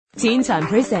Teen Time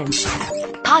Presents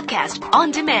Podcast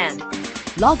on Demand.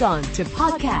 Log on to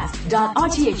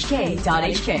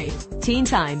podcast.rthk.hk. Teen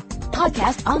Time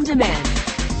Podcast on Demand.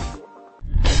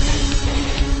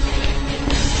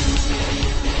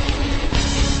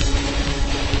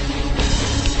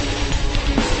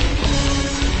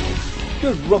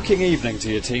 Good rocking evening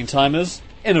to you teen timers.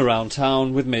 In around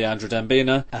town with me, Andrew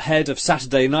Dembina, ahead of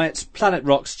Saturday night's Planet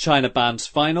Rock's China Bands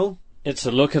final. It's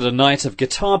a look at a night of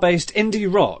guitar-based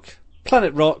indie rock.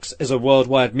 Planet Rocks is a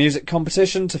worldwide music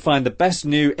competition to find the best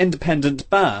new independent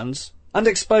bands and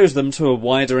expose them to a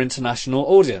wider international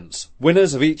audience.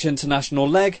 Winners of each international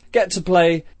leg get to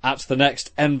play at the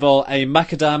next Envol et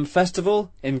Macadam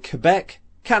Festival in Quebec,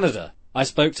 Canada. I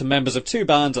spoke to members of two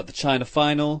bands at the China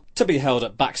final, to be held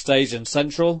at Backstage in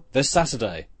Central this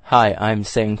Saturday. Hi, I'm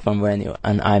Sing from Venue,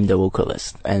 and I'm the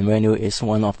vocalist. And Venue is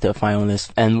one of the finalists,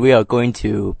 and we are going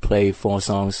to play four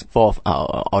of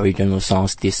our original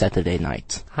songs this Saturday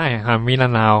night. Hi, I'm Mina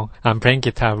Now. I'm playing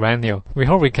guitar Venue. We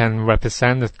hope we can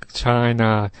represent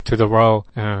China to the world.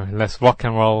 Let's rock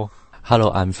and roll.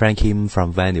 Hello, I'm Frank Kim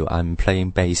from Venue. I'm playing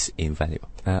bass in Venue.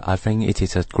 I think it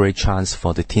is a great chance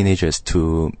for the teenagers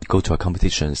to go to a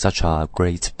competition, such a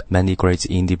many great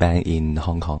indie band in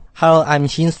Hong Kong. Hello, I'm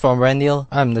Hins from Randall.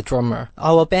 I'm the drummer.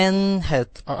 Our band had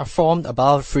formed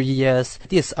about 3 years.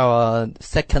 This is our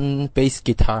second bass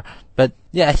guitar. But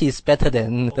yeah, he's better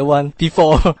than the one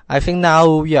before. I think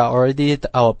now we are already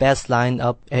our best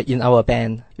lineup in our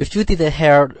band. If you didn't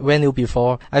hear Venue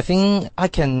before, I think I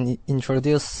can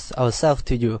introduce ourselves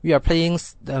to you. We are playing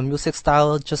the music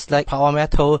style just like power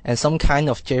metal and some kind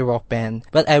of J-rock band.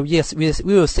 But yes, we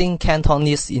will sing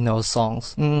Cantonese in our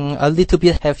songs. A little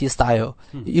bit heavy style.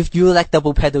 If you like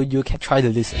double pedal, you can try to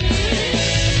listen.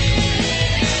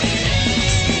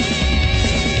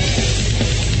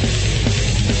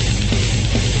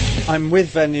 I'm with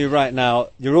Venue right now.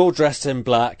 You're all dressed in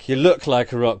black. You look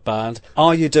like a rock band.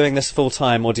 Are you doing this full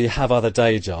time or do you have other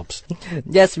day jobs?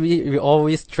 Yes, we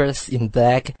always dress in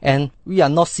black, and we are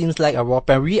not seen like a rock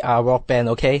band. We are a rock band,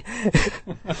 okay?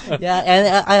 Yeah,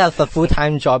 and I have a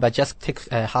full-time job. I just take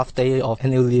a half day of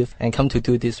annual leave and come to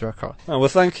do this record. Oh, well,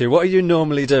 thank you. What are you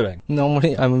normally doing?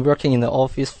 Normally, I'm working in the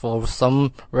office for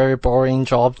some very boring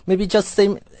job. Maybe just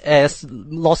same as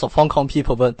lots of Hong Kong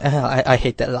people, but I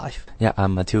hate that life. Yeah,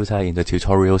 I'm a tutor in the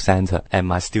tutorial center, and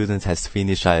my student has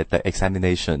finished the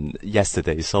examination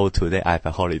yesterday, so today I have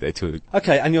a holiday too.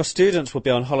 Okay, and your students will be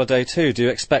on holiday too. Do you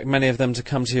expect many of them to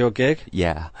come to your gig?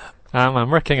 Yeah. I'm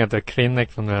working at the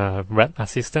clinic from the vet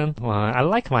assistant. I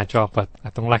like my job, but I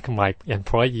don't like my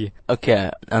employee. Okay,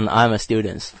 and I'm a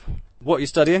student. What are you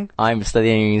studying? I'm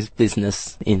studying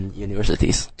business in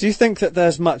universities. Do you think that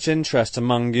there's much interest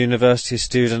among university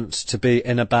students to be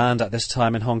in a band at this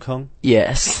time in Hong Kong?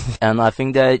 Yes, and I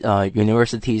think that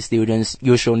university students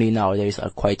usually nowadays are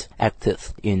quite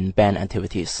active in band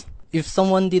activities. If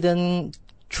someone didn't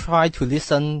try to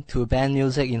listen to band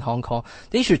music in Hong Kong,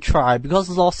 they should try, because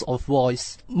lots of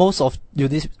voice. Most of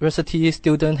university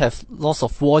students have lots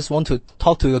of voice, want to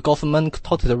talk to the government,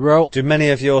 talk to the world. Do many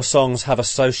of your songs have a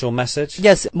social message?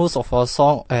 Yes, most of our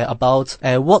songs about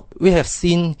what we have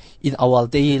seen in our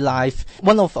daily life.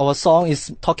 One of our songs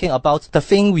is talking about the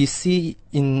thing we see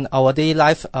in our daily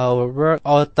life, our work,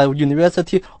 or the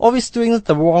university always doing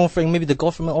the wrong thing. Maybe the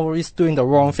government always doing the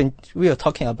wrong thing. We are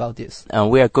talking about this. And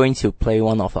we are going to play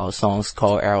one of our songs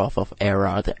called Era of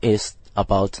Era. That is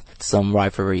about some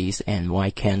rivalries and why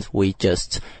can't we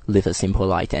just live a simple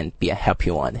life and be a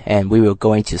happy one. And we will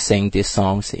going to sing these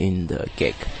songs in the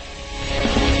gig.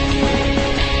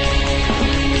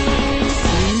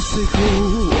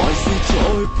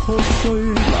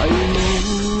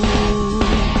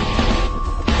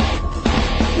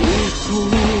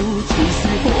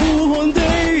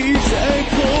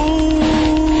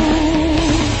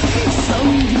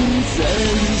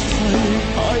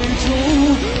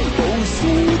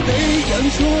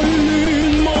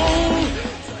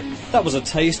 That was a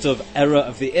taste of Era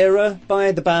of the Era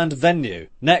by the band Venue.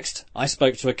 Next, I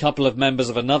spoke to a couple of members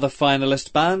of another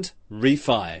finalist band,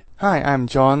 Refi. Hi, I'm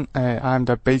John. I'm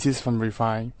the bassist from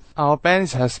Refi. Our band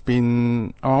has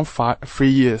been around 3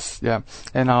 years, yeah,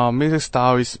 and our music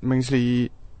style is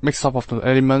mainly mix up of the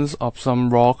elements of some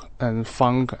rock and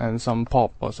funk and some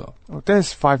pop also.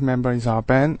 There's 5 members in our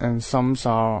band, and some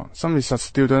is a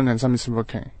student and some is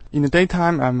working. In the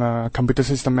daytime, I'm a computer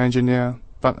system engineer,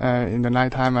 but in the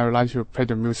nighttime, I would like to play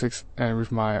the music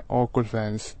with my all good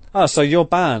friends. Ah, so your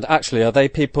band, actually, are they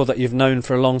people that you've known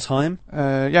for a long time?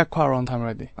 Yeah, quite a long time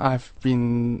already. I've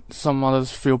been some other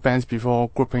few bands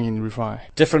before grouping in Refi.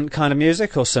 Different kind of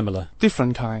music or similar?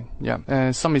 Different kind,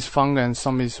 yeah. Some is funk and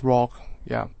some is rock.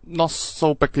 Yeah, not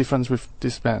so big difference with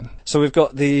this band. So we've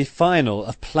got the final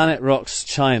of Planet Rocks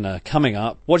China coming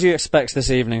up. What do you expect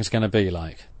this evening's going to be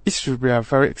like? It should be a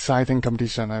very exciting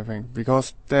competition, I think,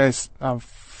 because there's a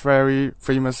very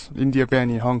famous India band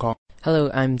in Hong Kong.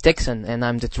 Hello, I'm Dixon, and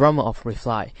I'm the drummer of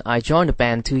Reply. I joined the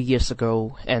band 2 years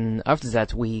ago, and after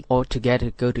that we all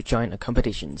together go to join the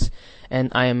competitions.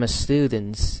 And I am a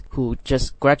student who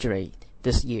just graduated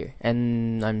this year,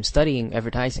 and I'm studying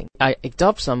advertising. I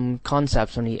adopt some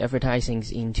concepts from the advertising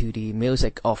into the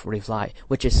music of Reply,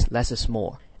 which is less is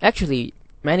more. Actually,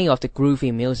 many of the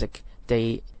groovy music,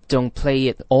 they don't play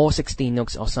it all 16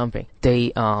 notes or something.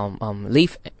 They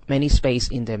leave many space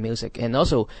in their music, and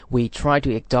also we try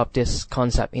to adopt this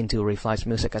concept into Reply's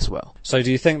music as well. So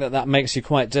do you think that makes you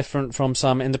quite different from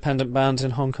some independent bands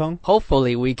in Hong Kong?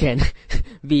 Hopefully we can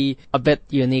be a bit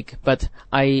unique, but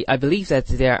I believe that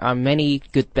there are many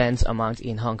good bands amongst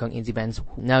in Hong Kong indie bands.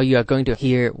 Now you are going to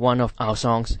hear one of our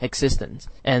songs, Existence.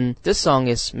 And this song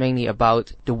is mainly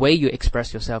about the way you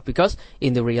express yourself, because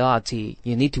in the reality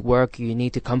you need to work, you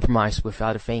need to compromise with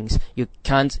other things. You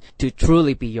can't to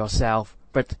truly be yourself.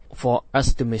 But for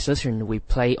us, the musicians, we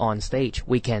play on stage.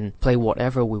 We can play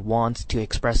whatever we want to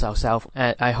express ourselves.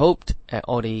 And I hope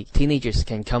all the teenagers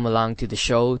can come along to the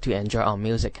show to enjoy our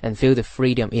music and feel the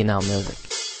freedom in our music.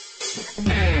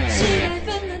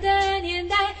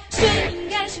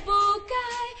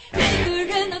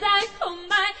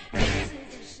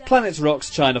 Planet Rock's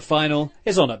China final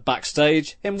is on at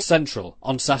Backstage in Central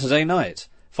on Saturday night.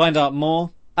 Find out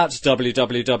more at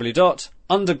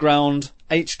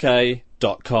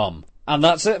www.undergroundhk.com. And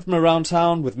that's it from Around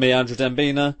Town with me, Andrew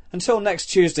Dembina. Until next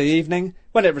Tuesday evening,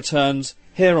 when it returns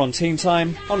here on Teen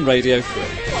Time on Radio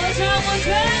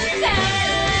 3.